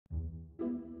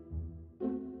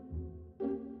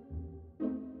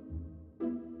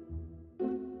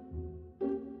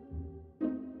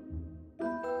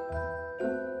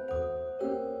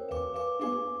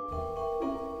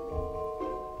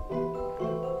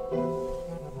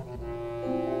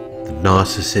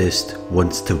narcissist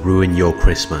wants to ruin your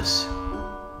Christmas.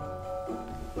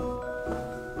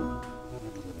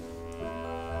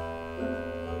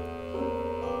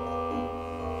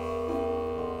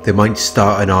 They might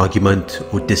start an argument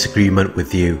or disagreement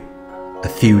with you a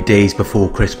few days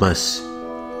before Christmas,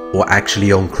 or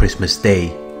actually on Christmas Day.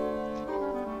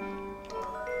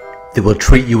 They will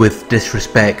treat you with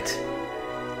disrespect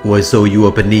or as though you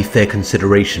are beneath their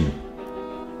consideration.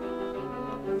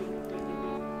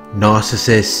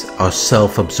 Narcissists are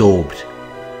self-absorbed.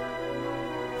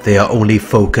 They are only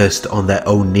focused on their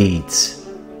own needs.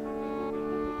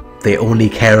 They only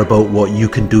care about what you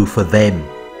can do for them,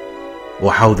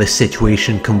 or how the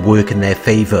situation can work in their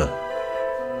favor.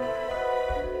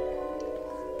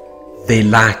 They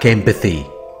lack empathy.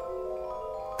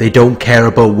 They don't care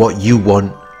about what you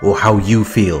want or how you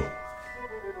feel.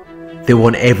 They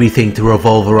want everything to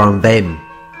revolve around them.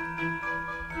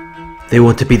 They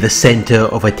want to be the center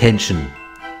of attention.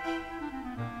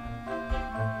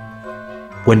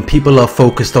 When people are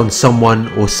focused on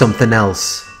someone or something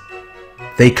else,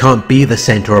 they can't be the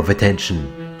center of attention,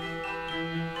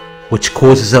 which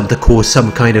causes them to cause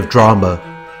some kind of drama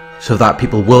so that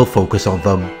people will focus on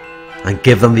them and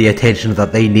give them the attention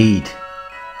that they need.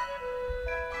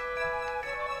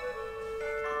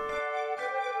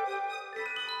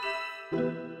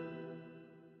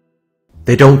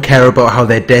 They don't care about how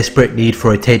their desperate need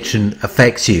for attention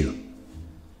affects you.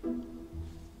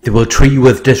 They will treat you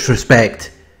with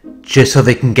disrespect just so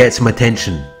they can get some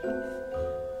attention.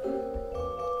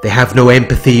 They have no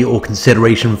empathy or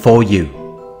consideration for you.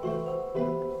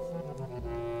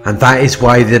 And that is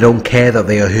why they don't care that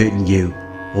they are hurting you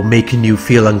or making you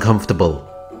feel uncomfortable.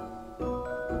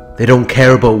 They don't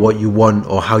care about what you want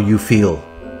or how you feel.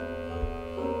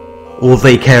 All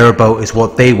they care about is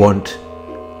what they want,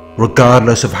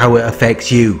 regardless of how it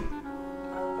affects you.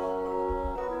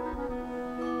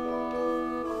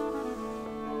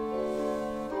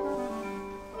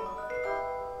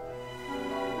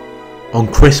 On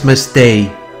Christmas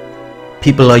Day,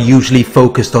 people are usually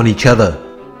focused on each other,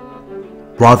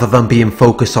 rather than being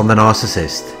focused on the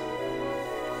narcissist.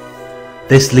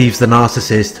 This leaves the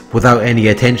narcissist without any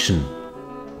attention.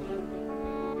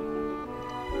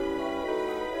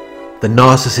 The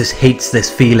narcissist hates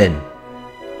this feeling,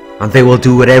 and they will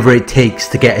do whatever it takes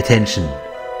to get attention,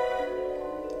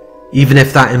 even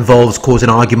if that involves causing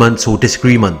arguments or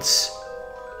disagreements,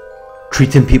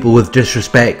 treating people with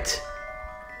disrespect.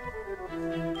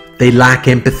 They lack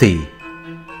empathy,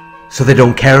 so they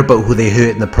don't care about who they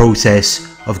hurt in the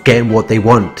process of getting what they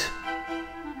want.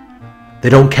 They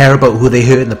don't care about who they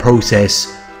hurt in the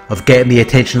process of getting the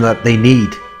attention that they need.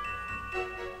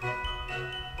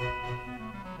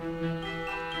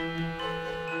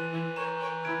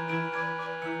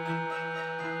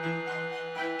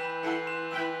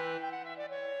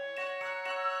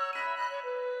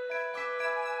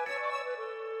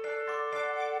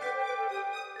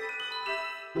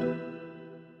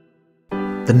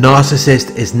 The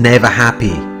narcissist is never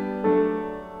happy.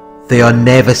 They are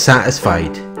never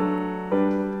satisfied.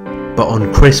 But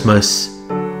on Christmas,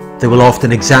 they will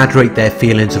often exaggerate their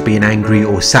feelings of being angry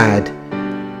or sad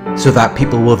so that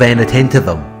people will then attend to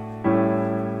them.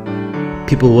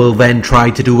 People will then try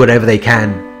to do whatever they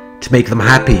can to make them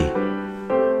happy,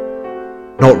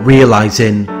 not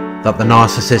realizing that the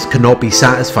narcissist cannot be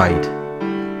satisfied,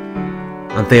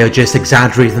 and they are just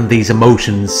exaggerating these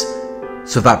emotions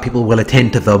so that people will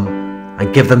attend to them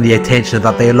and give them the attention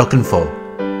that they are looking for.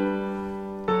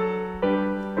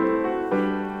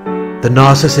 The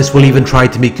narcissist will even try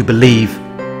to make you believe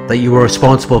that you are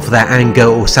responsible for their anger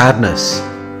or sadness.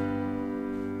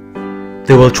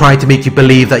 They will try to make you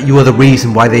believe that you are the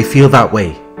reason why they feel that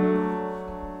way.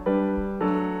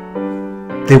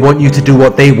 They want you to do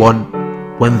what they want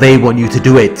when they want you to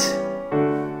do it.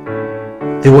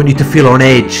 They want you to feel on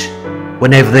edge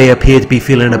whenever they appear to be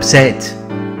feeling upset.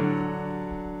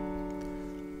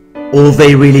 All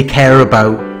they really care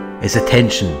about is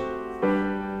attention.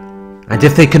 And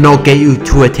if they cannot get you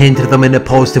to attend to them in a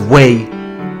positive way,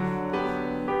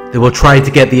 they will try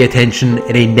to get the attention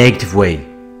in a negative way.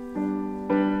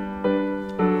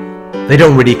 They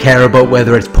don't really care about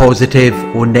whether it's positive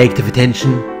or negative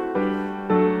attention.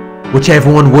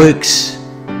 Whichever one works,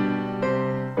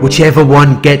 whichever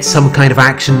one gets some kind of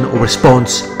action or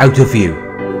response out of you.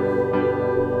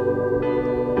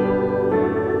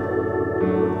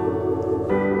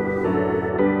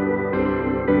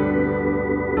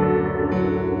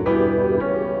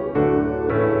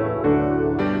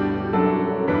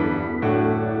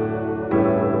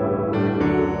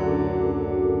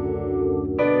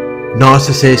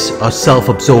 Narcissists are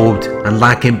self-absorbed and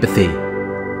lack empathy.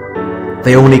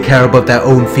 They only care about their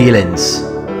own feelings.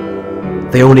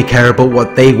 They only care about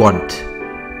what they want.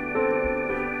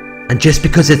 And just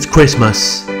because it's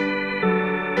Christmas,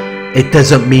 it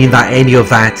doesn't mean that any of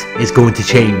that is going to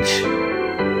change.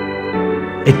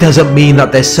 It doesn't mean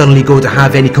that they're suddenly going to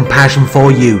have any compassion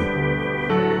for you.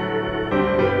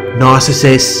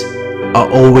 Narcissists are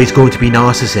always going to be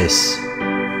narcissists.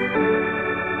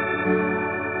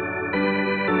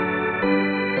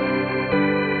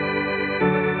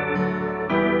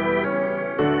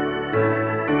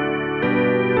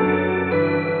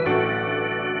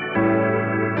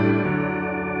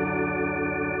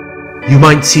 You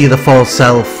might see the false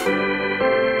self,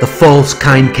 the false,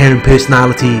 kind, caring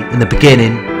personality in the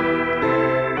beginning,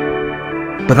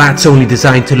 but that's only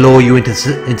designed to lure you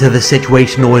into the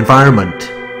situation or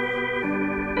environment.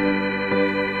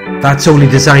 That's only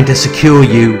designed to secure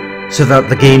you so that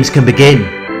the games can begin.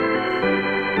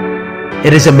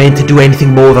 It isn't meant to do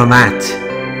anything more than that.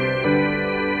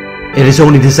 It is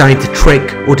only designed to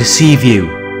trick or deceive you,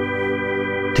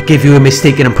 to give you a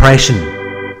mistaken impression,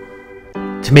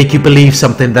 to make you believe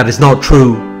something that is not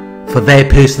true for their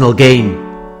personal gain.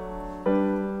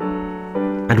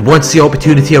 And once the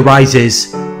opportunity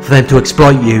arises for them to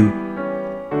exploit you,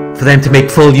 for them to make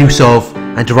full use of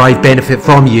and derive benefit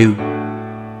from you,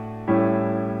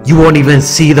 you won't even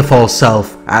see the false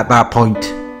self at that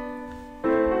point.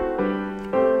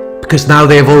 Because now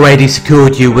they have already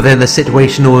secured you within the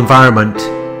situation or environment,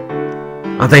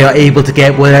 and they are able to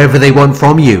get whatever they want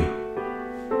from you.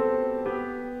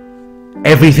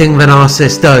 Everything the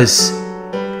narcissist does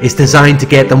is designed to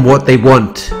get them what they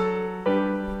want.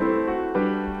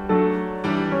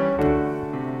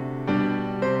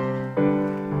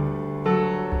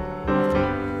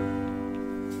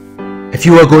 If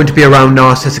you are going to be around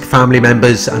narcissistic family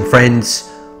members and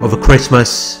friends over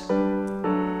Christmas,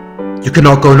 you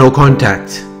cannot go no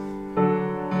contact,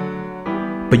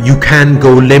 but you can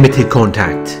go limited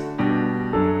contact.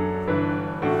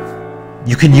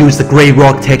 You can use the grey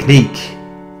rock technique.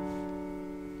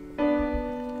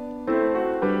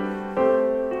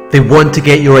 They want to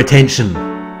get your attention.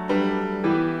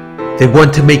 They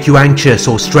want to make you anxious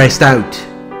or stressed out.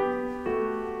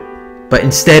 But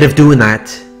instead of doing that,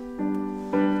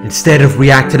 instead of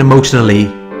reacting emotionally,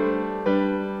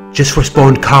 just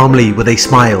respond calmly with a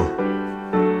smile.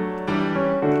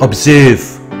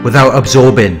 Observe without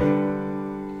absorbing.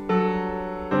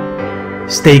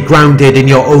 Stay grounded in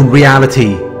your own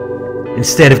reality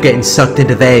instead of getting sucked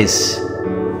into theirs.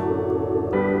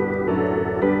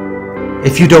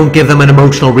 If you don't give them an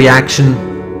emotional reaction,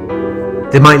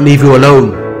 they might leave you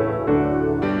alone,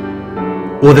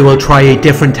 or they will try a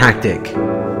different tactic.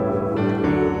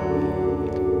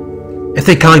 If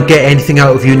they can't get anything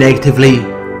out of you negatively,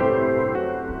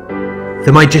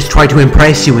 they might just try to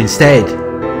impress you instead.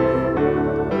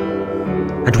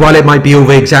 And while it might be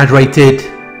over-exaggerated,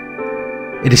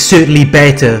 it is certainly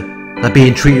better than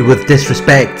being treated with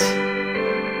disrespect.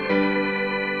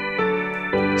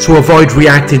 So avoid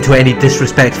reacting to any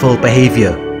disrespectful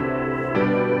behaviour,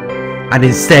 and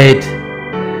instead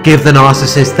give the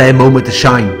narcissist their moment to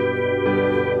shine.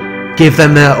 Give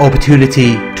them the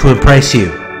opportunity to impress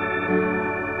you.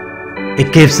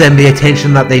 It gives them the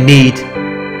attention that they need,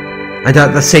 and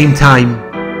at the same time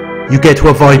you get to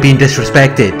avoid being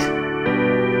disrespected.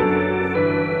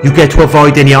 You get to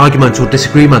avoid any arguments or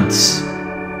disagreements.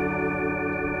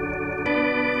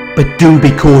 But do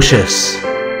be cautious.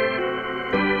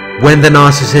 When the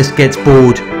narcissist gets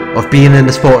bored of being in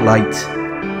the spotlight,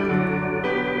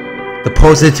 the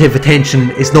positive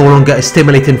attention is no longer as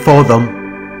stimulating for them,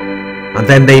 and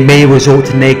then they may resort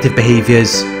to negative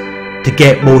behaviours to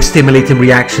get more stimulating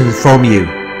reactions from you.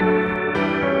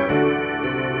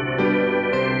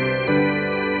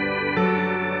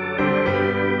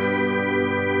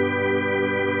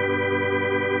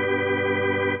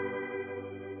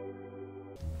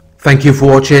 Thank you for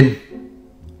watching.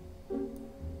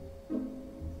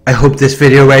 I hope this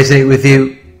video resonated with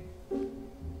you.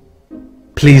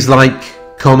 Please like,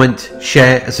 comment,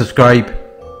 share and subscribe.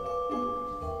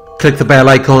 Click the bell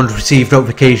icon to receive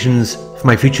notifications for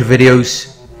my future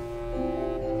videos.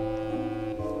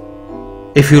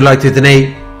 If you'd like to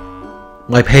donate,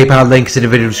 my PayPal link is in the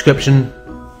video description.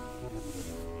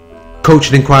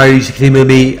 Coaching inquiries, you can email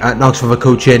me at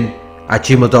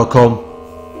narcsurvivorcoaching@gmail.com.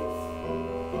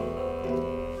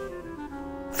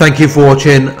 Thank you for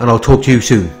watching, and I'll talk to you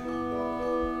soon.